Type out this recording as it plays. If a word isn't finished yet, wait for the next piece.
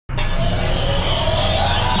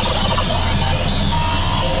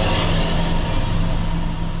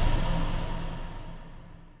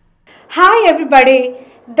everybody.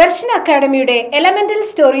 Darsana Academy Elemental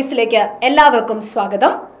Stories like Ellavarkum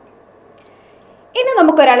Swagadam. Innu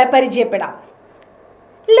namukku orale parijayapedam.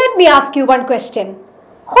 Let me ask you one question.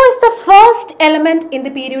 Who is the first element in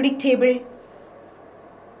the periodic table?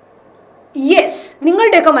 Yes,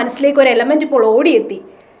 ningaludeyokka manasilekku oru element ippol odiyetti.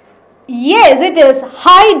 Yes, it is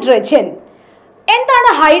hydrogen.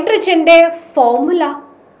 Endana hydrogente formula?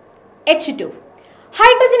 H2.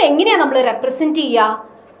 Hydrogen engineya nammal represent cheya?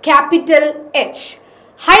 Capital H.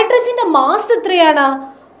 Hydrogen mass എത്രയാണ്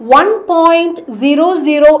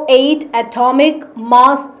 1.008 atomic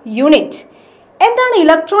mass unit. എന്താണ്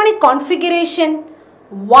electronic configuration?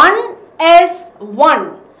 1s1.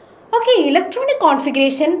 Okay, electronic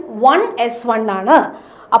configuration 1s1 ആണ്.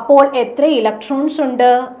 അപ്പോൾ എത്ര electrons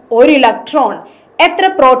ഉണ്ട്? ഒരു electron. എത്ര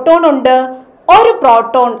proton ഉണ്ട്? ഒരു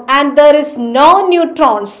proton. And there is no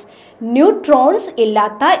neutrons. Neutrons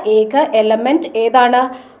ഇല്ലാത്ത ഏക എലമെന്റ് ഏതാണ്?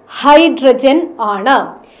 ഹൈഡ്രജൻ ആണ്.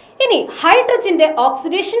 ഇനി ഹൈഡ്രജന്റെ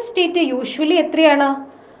ഓക്സിഡേഷൻ സ്റ്റേറ്റ് യൂഷ്വലി എത്രയാണ്?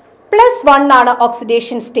 +1 ആണ്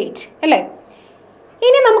ഓക്സിഡേഷൻ സ്റ്റേറ്റ് അല്ലേ?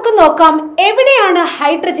 ഇനി നമുക്ക് നോക്കാം എവിടെയാണ്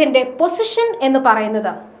ഹൈഡ്രജന്റെ പൊസിഷൻ എന്ന്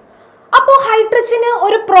പറയുന്നത്. അപ്പോൾ ഹൈഡ്രജന്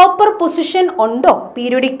ഒരു പ്രോപ്പർ പൊസിഷൻ ഉണ്ടോ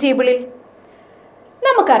പീരിയോഡിക് ടേബിളിൽ?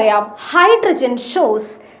 നമുക്കറിയാം ഹൈഡ്രജൻ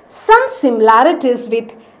ഷോസ് സം സിമിലാരിറ്റീസ്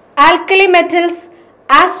വിത്ത് alkali metals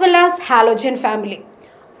as well as halogen family.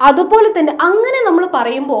 അതുപോലെ തന്നെ അങ്ങനെ നമ്മൾ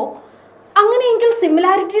പറയുമ്പോൾ അങ്ങനെയെങ്കിൽ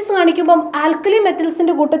സിമിലാരിറ്റീസ് കാണിക്കുമ്പം ആൽക്കലി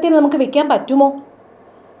മെറ്റൽസിൻ്റെ കൂട്ടത്തിൽ നമുക്ക് വെക്കാൻ പറ്റുമോ?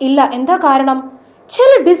 ഇല്ല. എന്താ കാരണം?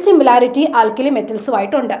 ചില ഡിസിമിലാരിറ്റി ആൽക്കലി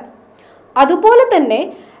മെറ്റൽസുമായിട്ടുണ്ട്. അതുപോലെ തന്നെ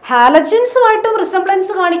ഹാലജൻസുമായിട്ടും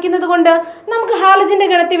റിസംബ്ലൻസ് കാണിക്കുന്നത് കൊണ്ട് നമുക്ക് ഹാലജൻ്റെ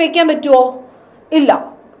ഗണത്തിൽ വെക്കാൻ പറ്റുമോ? ഇല്ല.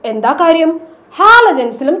 എന്താ കാര്യം?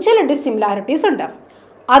 ഹാലജൻസിലും ചില ഡിസിമിലാരിറ്റീസ് ഉണ്ട്.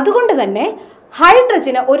 അതുകൊണ്ട് തന്നെ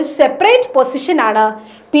ഹൈഡ്രജന് ഒരു സെപ്പറേറ്റ് പൊസിഷനാണ്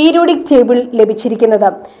പീരിയോഡിക് ടേബിൾ ലഭിച്ചിരിക്കുന്നത്.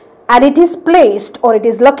 And it is placed or it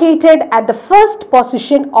is located at the first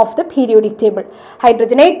position of the periodic table.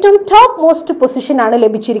 Hydrogen ഏറ്റവും ടോപ്പ് മോസ്റ്റ് പൊസിഷൻ ആണ്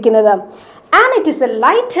ലഭിച്ചിരിക്കുന്നത്. And it is the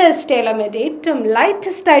lightest element. ഏറ്റവും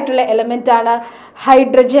ലൈറ്റസ്റ്റ് ആയിട്ടുള്ള എലമെന്റ് ആണ്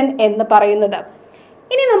hydrogen എന്ന് പറയുന്നത്.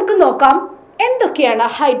 ഇനി നമുക്ക് നോക്കാം എന്തൊക്കെയാണ്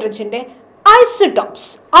ഹൈഡ്രജന്റെ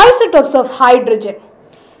ഐസോടോപ്സ് ഓഫ് ഹൈഡ്രജൻ.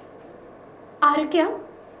 ആരൊക്കെയാ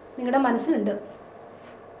നിങ്ങളുടെ മനസ്സിലുണ്ട്?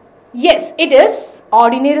 Yes, it is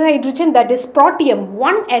ordinary hydrogen, that is protium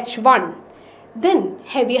 1H1. Then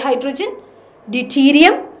heavy hydrogen,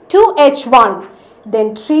 deuterium 2H1. Then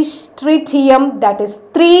tritium, that is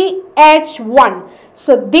 3H1.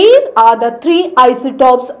 So these are the three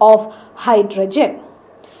isotopes of hydrogen.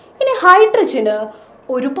 In hydrogen,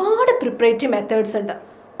 ഒരുപാട് preparatory methods ഉണ്ട്.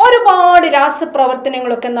 ഒരുപാട്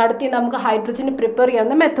രാസപ്രവർത്തനങ്ങളൊക്കെ നടത്തി നമുക്ക് ഹൈഡ്രജന് prepare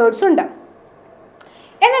ചെയ്യാവുന്ന methods ഉണ്ട്.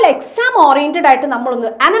 എന്നാൽ exam oriented ആയിട്ട് നമ്മളൊന്ന്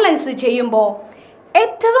അനലൈസ് ചെയ്യുമ്പോൾ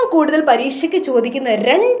ഏറ്റവും കൂടുതൽ പരീക്ഷയ്ക്ക് ചോദിക്കുന്ന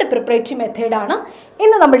 2 പ്രിപ്പറേറ്ററി മെത്തേഡാണ്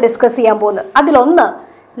ഇന്ന് നമ്മൾ ഡിസ്കസ് ചെയ്യാൻ പോകുന്നത്. അതിലൊന്ന്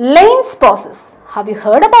ലെയ്ൻസ് process. Have you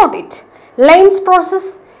heard about it? ലെയ്ൻസ്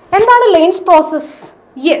process. എന്താണ് ലെയ്ൻസ് process?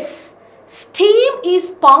 Yes, steam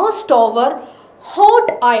is passed over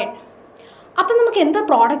hot iron. അപ്പം നമുക്ക് എന്താ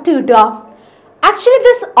പ്രോഡക്റ്റ് കിട്ടുക? Actually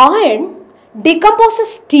this iron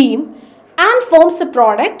ഡികമ്പോസസ് steam and forms A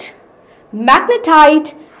product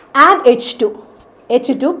magnetite and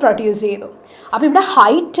H2 produce ചെയ്തു. അപ്പോൾ ഇവിടെ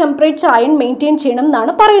ഹൈ ടെമ്പറേച്ചർ അയൺ മെയിൻറ്റെയിൻ ചെയ്യണം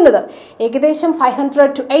എന്നാണ് പറയുന്നത്. ഏകദേശം 500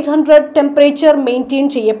 to 800 ടെമ്പറേച്ചർ മെയിൻറ്റെയിൻ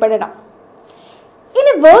ചെയ്യപ്പെടണം.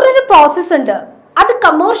 ഇനി വേറൊരു പ്രോസസ്സ് ഉണ്ട്. അത്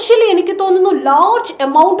കമേഴ്ഷ്യലി എനിക്ക് തോന്നുന്നു large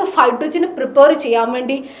amount of hydrogen prepare ചെയ്യാൻ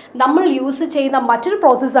വേണ്ടി നമ്മൾ യൂസ് ചെയ്യുന്ന മറ്റൊരു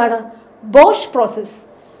പ്രോസസ്സാണ് Bosch process.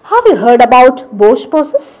 Have you heard about Bosch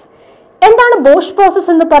process? എന്താണ് ബോഷ് പ്രോസസ്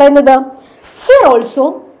എന്ന് പറയുന്നത്? Here also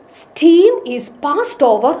steam is passed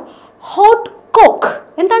over hot coke.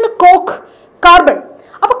 എന്താണ് കോക്ക്? കാർബൺ.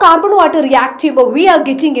 അപ്പോൾ കാർബണുമായിട്ട് റിയാക്ട് ചെയ്യുമ്പോൾ we are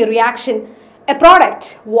getting a reaction, a product,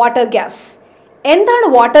 water gas. എന്താണ്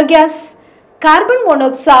water gas? Carbon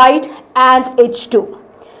monoxide and H2.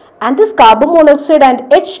 And this carbon monoxide and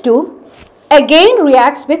H2 again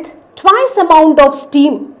reacts with twice amount of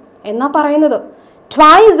steam. എന്നാ പറയുന്നത്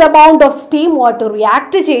twice amount of steam water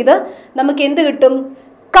react ചെയ്ത് നമുക്ക് എന്ത് കിട്ടും?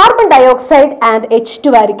 Carbon dioxide and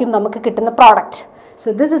H2 ആയിരിക്കും നമുക്ക് കിട്ടുന്ന product. So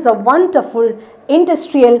this is A wonderful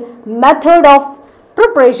industrial method of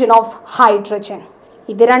preparation of hydrogen.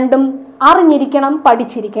 ഇത് രണ്ടും അറിഞ്ഞിരിക്കണം,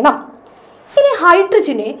 പഠിച്ചിരിക്കണം. ഇനി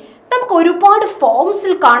ഹൈഡ്രജനെ നമുക്ക് ഒരുപാട്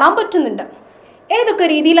ഫോംസിൽ കാണാൻ പറ്റുന്നുണ്ട്. ഏതൊക്കെ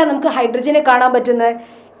രീതിയിലാണ് നമുക്ക് ഹൈഡ്രജനെ കാണാൻ പറ്റുന്നത്?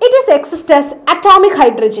 It is exist as atomic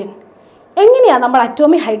hydrogen. എങ്ങനെയാണ് നമ്മൾ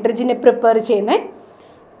അറ്റോമിക് ഹൈഡ്രജനെ പ്രിപ്പയർ ചെയ്യുന്നത്?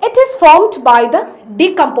 It is formed by the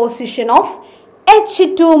decomposition of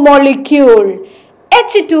H2 molecule.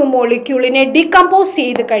 H2 moleculeനെ decompose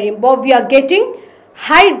ചെയ്ത് കഴിയുമ്പോൾ we are getting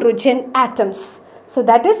hydrogen atoms. So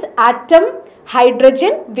that is atom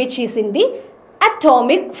hydrogen which is in the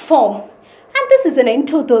atomic form. And this is an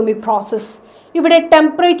endothermic process. ഇവിടെ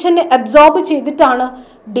ടെമ്പറേച്ചറിനെ absorb ചെയ്തിട്ടാണ്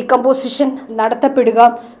decomposition നടത്തപ്പെടുക.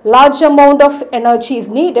 Large amount of energy is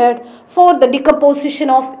needed for the decomposition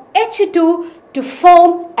of H2 to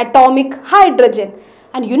form atomic hydrogen.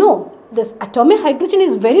 And you know, this atomic hydrogen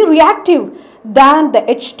is very reactive than the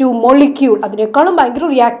H2 molecule. അതിനേക്കാളും ഭയങ്കര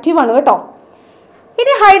reactive ആണ് കേട്ടോ.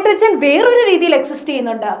 ഇനി hydrogen വേറൊരു രീതിയിൽ exist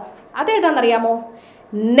ചെയ്യുന്നുണ്ട്. അതേതാണെന്നറിയാമോ?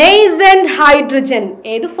 nascent hydrogen.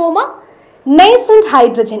 ഏത് FOMAA? nascent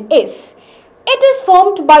hydrogen is. It is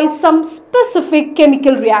formed by some specific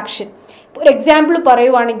chemical reaction. For example,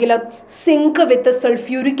 പറയുവാണെങ്കിൽ സിങ്ക് വിത്ത്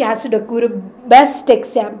സൾഫ്യൂരിക് ആസിഡ് ഒക്കെ ഒരു ബെസ്റ്റ്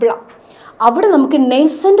എക്സാമ്പിളാണ്. അവിടെ നമുക്ക്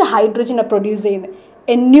nascent ഹൈഡ്രജനെ പ്രൊഡ്യൂസ് ചെയ്യുന്നത്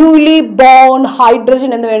a newly born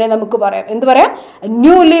hydrogen എന്ന് വേണേൽ നമുക്ക് പറയാം. എന്ത് പറയാം? a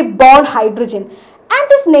newly born hydrogen. And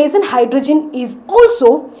this nascent hydrogen is also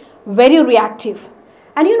very reactive.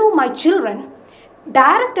 And you know, my children,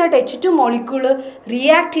 direct at H2 molecule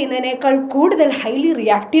react ചെയ്യുന്നതിനേക്കാൾ കൂടുതൽ highly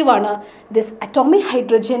reactive ആണ് this atomic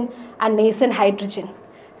hydrogen and nascent hydrogen.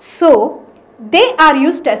 So they are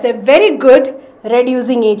used as a very good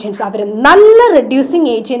reducing agents. അവർ നല്ല reducing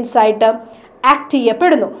agents ആയിട്ട് act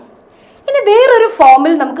ചെയ്യപ്പെടുന്നു. ഇനി വേറൊരു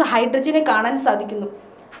ഫോമിൽ നമുക്ക് ഹൈഡ്രജനെ കാണാൻ സാധിക്കുന്നു.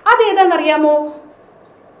 അതേതാണെന്നറിയാമോ?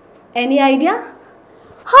 Any idea?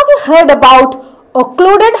 Have you heard about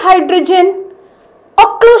occluded hydrogen?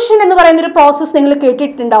 Occlusion എന്ന് പറയുന്ന ഒരു പ്രോസസ് നിങ്ങൾ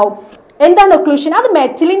കേട്ടിട്ടുണ്ടാവും. എന്താണ് occlusion? അത്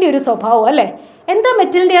മെറ്റലിന്റെ ഒരു സ്വഭാവം അല്ലേ? എന്താ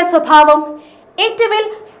മെറ്റലിന്റെ ആ സ്വഭാവം? It will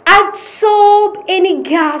adsorb any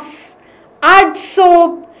gas,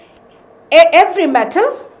 adsorb every metal,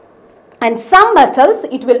 and some metals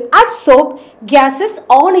it will adsorb gases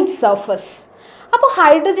on its surface. അപ്പോൾ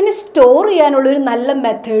ഹൈഡ്രജനെ സ്റ്റോർ ചെയ്യാനുള്ള ഒരു നല്ല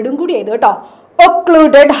മെത്തേഡും കൂടി ആയത് കേട്ടോ.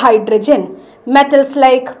 occluded hydrogen. Metals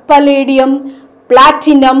like palladium,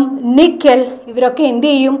 platinum, nickel ഇവരൊക്കെ എന്ത്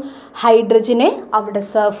ചെയ്യും? ഹൈഡ്രജനെ അവിടെ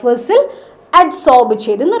സർഫേസിൽ അഡ്സോർബ്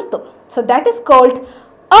ചെയ്ത് നിർത്തും. So that is called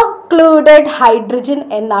occluded hydrogen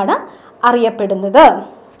എന്നാണ് അറിയപ്പെടുന്നത്.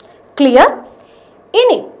 ക്ലിയർ?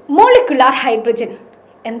 ഇനി മോളിക്കുലാർ ഹൈഡ്രജൻ.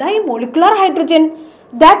 എന്താ ഈ molecular hydrogen?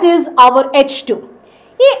 That is our H2.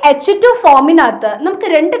 ഈ H2 ഫോമിനകത്ത് നമുക്ക്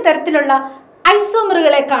രണ്ട് തരത്തിലുള്ള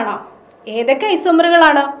ഐസോമറുകളെ കാണാം. ഏതൊക്കെ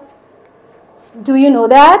ഐസോമറുകളാണ്? Do you know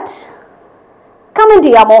that? Comment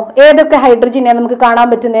ചെയ്യാമോ ഏതൊക്കെ ഹൈഡ്രജനെ നമുക്ക് കാണാൻ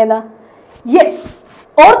പറ്റുന്നതെന്ന്? Yes,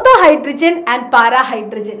 ortho hydrogen and para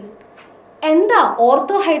hydrogen. എന്താ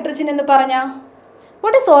ഓർത്തോ ഹൈഡ്രജൻ എന്ന് പറഞ്ഞാൽ?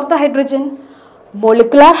 What is ortho hydrogen?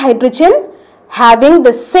 Molecular hydrogen having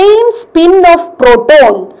the same spin of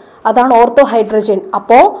proton, അതാണ് ഓർത്തോ ഹൈഡ്രജൻ.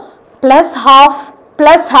 അപ്പോൾ പ്ലസ്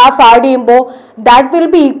ഹാഫ് ആഡ് ചെയ്യുമ്പോൾ that will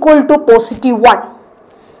be equal to +1.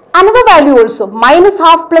 Another value also,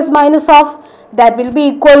 -half plus -half, that will be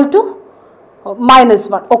equal to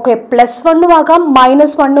 -1. Okay, +1 ആകാം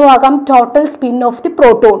 -1 ആകാം total spin of the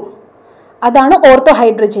proton. അതാണ് ortho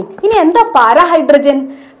hydrogen. ഇനി എന്താ പാരാഹൈഡ്രജൻ?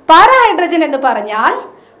 പാരാഹൈഡ്രജൻ എന്ന് പറഞ്ഞാൽ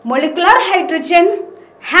molecular hydrogen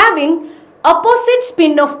having opposite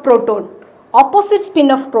spin of proton. Opposite spin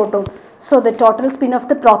of proton. So the total spin of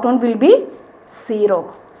the proton will be 0.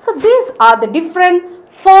 So these are the different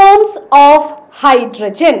forms of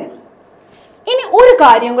hydrogen. ഇനി ഒരു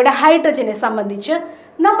കാര്യം കൂടെ ഹൈഡ്രജനെ സംബന്ധിച്ച്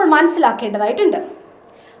നമ്മൾ മനസ്സിലാക്കേണ്ടതായിട്ടുണ്ട്.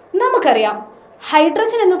 നമുക്കറിയാം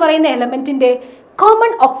ഹൈഡ്രജൻ എന്ന് പറയുന്ന എലമെന്റിന്റെ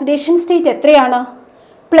കോമൺ ഓക്സിഡേഷൻ സ്റ്റേറ്റ് എത്രയാണ്?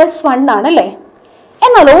 +1 ആണല്ലേ.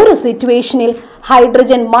 എന്നാൽ ഒരു സിറ്റുവേഷനിൽ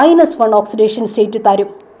ഹൈഡ്രജൻ -1 ഓക്സിഡേഷൻ സ്റ്റേറ്റ് തരും.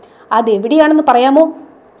 അത് എവിടെയാണെന്ന് പറയാമോ?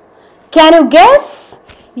 Can you guess?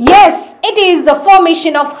 Yes, it is the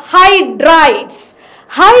formation of hydrides.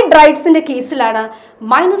 ഹൈഡ്രൈഡ്സിന്റെ കേസിലാണ്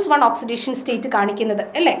 -1 ഓക്സിഡേഷൻ സ്റ്റേറ്റ് കാണിക്കുന്നത്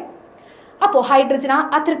അല്ലേ. അപ്പോൾ ഹൈഡ്രജന്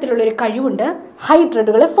അത്തരത്തിലുള്ളൊരു കഴിവുണ്ട്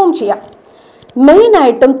ഹൈഡ്രൈഡുകളെ ഫോം ചെയ്യാം.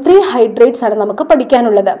 മെയിനായിട്ടും 3 ഹൈഡ്രൈഡ്സ് ആണ് നമുക്ക്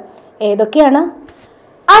പഠിക്കാനുള്ളത്. ഏതൊക്കെയാണ്?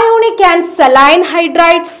 Ionic and saline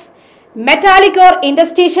hydrides, metallic or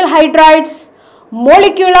interstitial hydrides,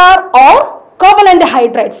 molecular or covalent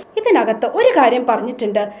hydrides. ഇതിനകത്ത് ഒരു കാര്യം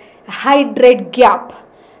പറഞ്ഞിട്ടുണ്ട്, hydride gap.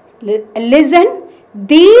 Listen,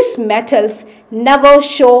 these metals never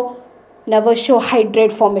show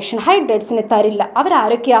hydrate formation. ഹൈഡ്രൈഡ്സിനെ തരില്ല.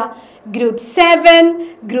 അവരാരൊക്കെയാ? group 7,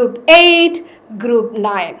 group 8, group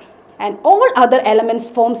 9, and all other elements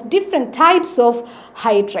forms different types of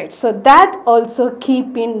hydrides. So that also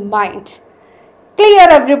keep in mind. Clear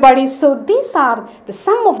everybody? So these are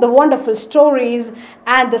some of the wonderful stories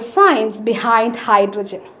and the science behind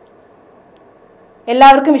hydrogen.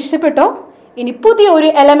 എല്ലാവർക്കും ഇഷ്ടപ്പെട്ടോ? ഇനി പുതിയ ഒരു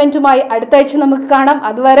എലമെന്റുമായി അടുത്ത ആഴ്ച നമുക്ക് കാണാം.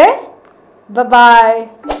 അതുവരെ ബൈ.